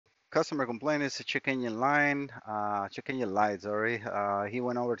customer complaint is a check engine light, sorry. He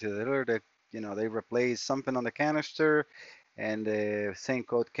went over to the dealer that, they replaced something on the canister and the same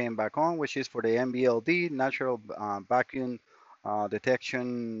code came back on, which is for the NVLD, natural vacuum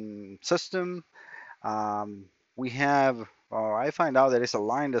detection system. We have, I find out that it's a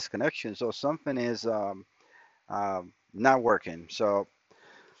line disconnection, so something is not working. So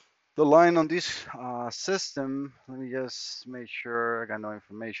the line on this system, let me just make sure I got no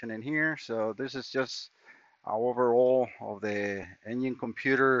information in here. So this is just overall of the engine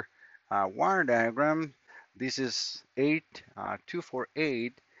computer wire diagram. This is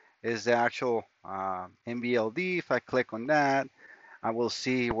 8248 is the actual NVLD. If I click on that, I will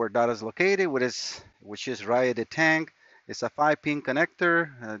see where that is located, which is right at the tank. It's a 5-pin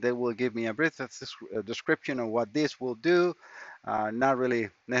connector. They will give me a brief description of what this will do. Not really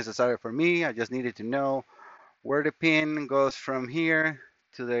necessary for me. I just needed to know where the pin goes from here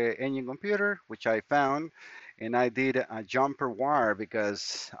to the engine computer, which I found. And I did a jumper wire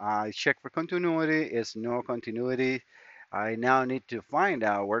because I checked for continuity. It's no continuity. I now need to find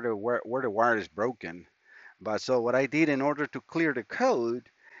out where the wire is broken. But so what I did in order to clear the code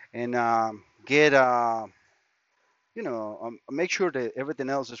and get make sure that everything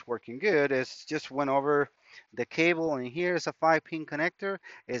else is working good is just went over the cable, and here is a 5-pin connector.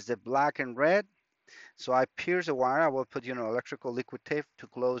 Is the black and red. So I pierce the wire. I will put electrical liquid tape to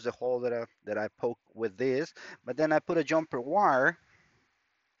close the hole that I poke with this. But then I put a jumper wire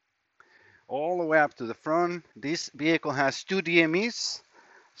all the way up to the front. This vehicle has two DMEs.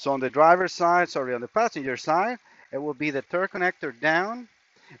 So on the driver's side, sorry, on the passenger side, it will be the third connector down,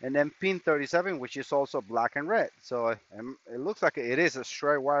 and then pin 37, which is also black and red. So it looks like it is a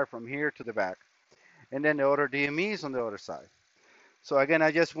straight wire from here to the back. And then the other DME is on the other side. So again,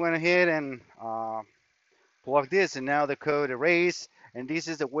 I just went ahead and plug this, and now the code erased. And this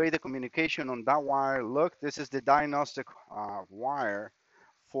is the way the communication on that wire look. This is the diagnostic wire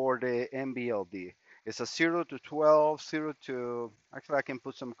for the NVLD. It's a 0 to 12, 0 to, actually I can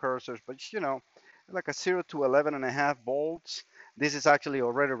put some cursors, but like a 0 to 11 and a half volts. This is actually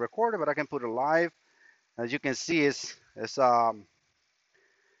already recorded, but I can put it live. As you can see, it's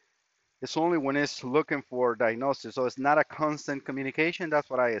only when it's looking for diagnosis, so it's not a constant communication. That's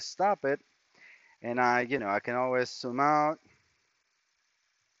why I stop it, and I can always zoom out.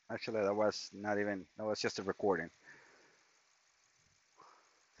 Actually, that was not even, that was just a recording.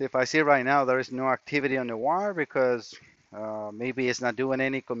 So if I see right now, there is no activity on the wire because maybe it's not doing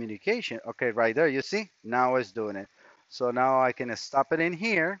any communication. Okay, right there, you see? Now it's doing it. So now I can stop it in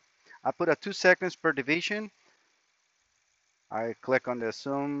here. I put a 2 seconds per division. I click on the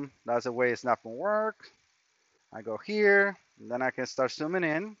zoom. That's the way it's not going to work. I go here, and then I can start zooming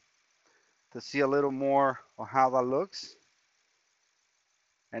in to see a little more of how that looks.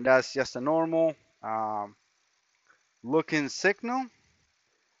 And that's just a normal looking signal.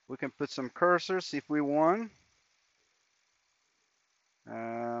 We can put some cursors if we want.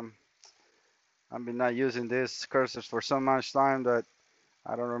 Um, I've been not using these cursors for so much time that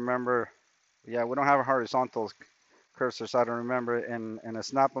I don't remember. Yeah, we don't have a horizontal cursors. I don't remember in a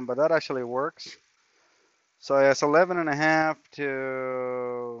snap them, but that actually works. So it's 11 and a half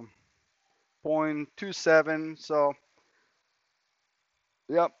to 0.27. So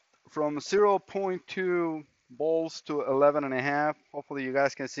yep, from 0.2 volts to 11 and a half. Hopefully you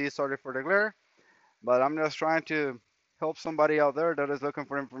guys can see. Sorry for the glare, but I'm just trying to help somebody out there that is looking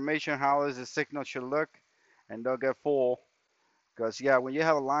for information how is the signal should look, and they'll get full. Because yeah, when you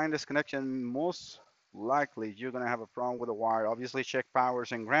have a line disconnection, most likely you're gonna have a problem with the wire. Obviously, check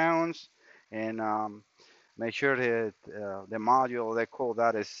powers and grounds, and make sure that the module they call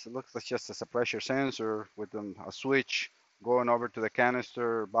that is looks like just as a pressure sensor with a switch going over to the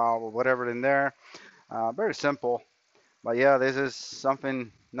canister valve or whatever in there. Very simple, but yeah, this is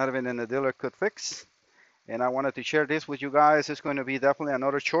something not even in the dealer could fix. And I wanted to share this with you guys. It's going to be definitely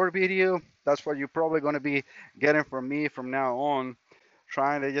another short video. That's what you're probably going to be getting from me from now on.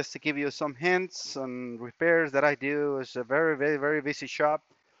 Trying to just to give you some hints on repairs that I do. It's a very, very, very busy shop.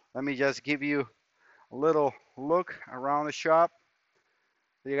 Let me just give you a little look around the shop.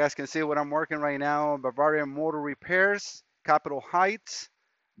 So you guys can see what I'm working right now. Bavarian Motor Repairs, Capitol Heights.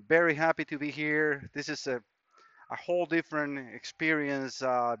 Very happy to be here. This is a whole different experience.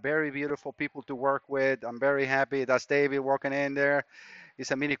 Very beautiful people to work with. I'm very happy. That's David walking in there.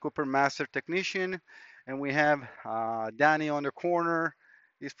 He's a Mini Cooper master technician. And we have Danny on the corner.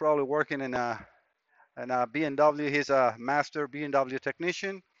 He's probably working in a BMW. He's a master BMW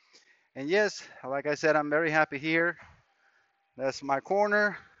technician. And yes, like I said, I'm very happy here. That's my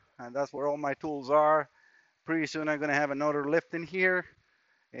corner, and that's where all my tools are. Pretty soon I'm going to have another lift in here.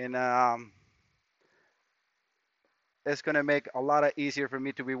 and it's gonna make a lot of easier for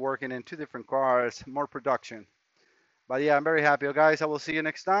me to be working in two different cars, more production. But yeah, I'm very happy, guys. I will see you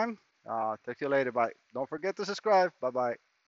next time. Talk to you later. Bye. Don't forget to subscribe. Bye bye.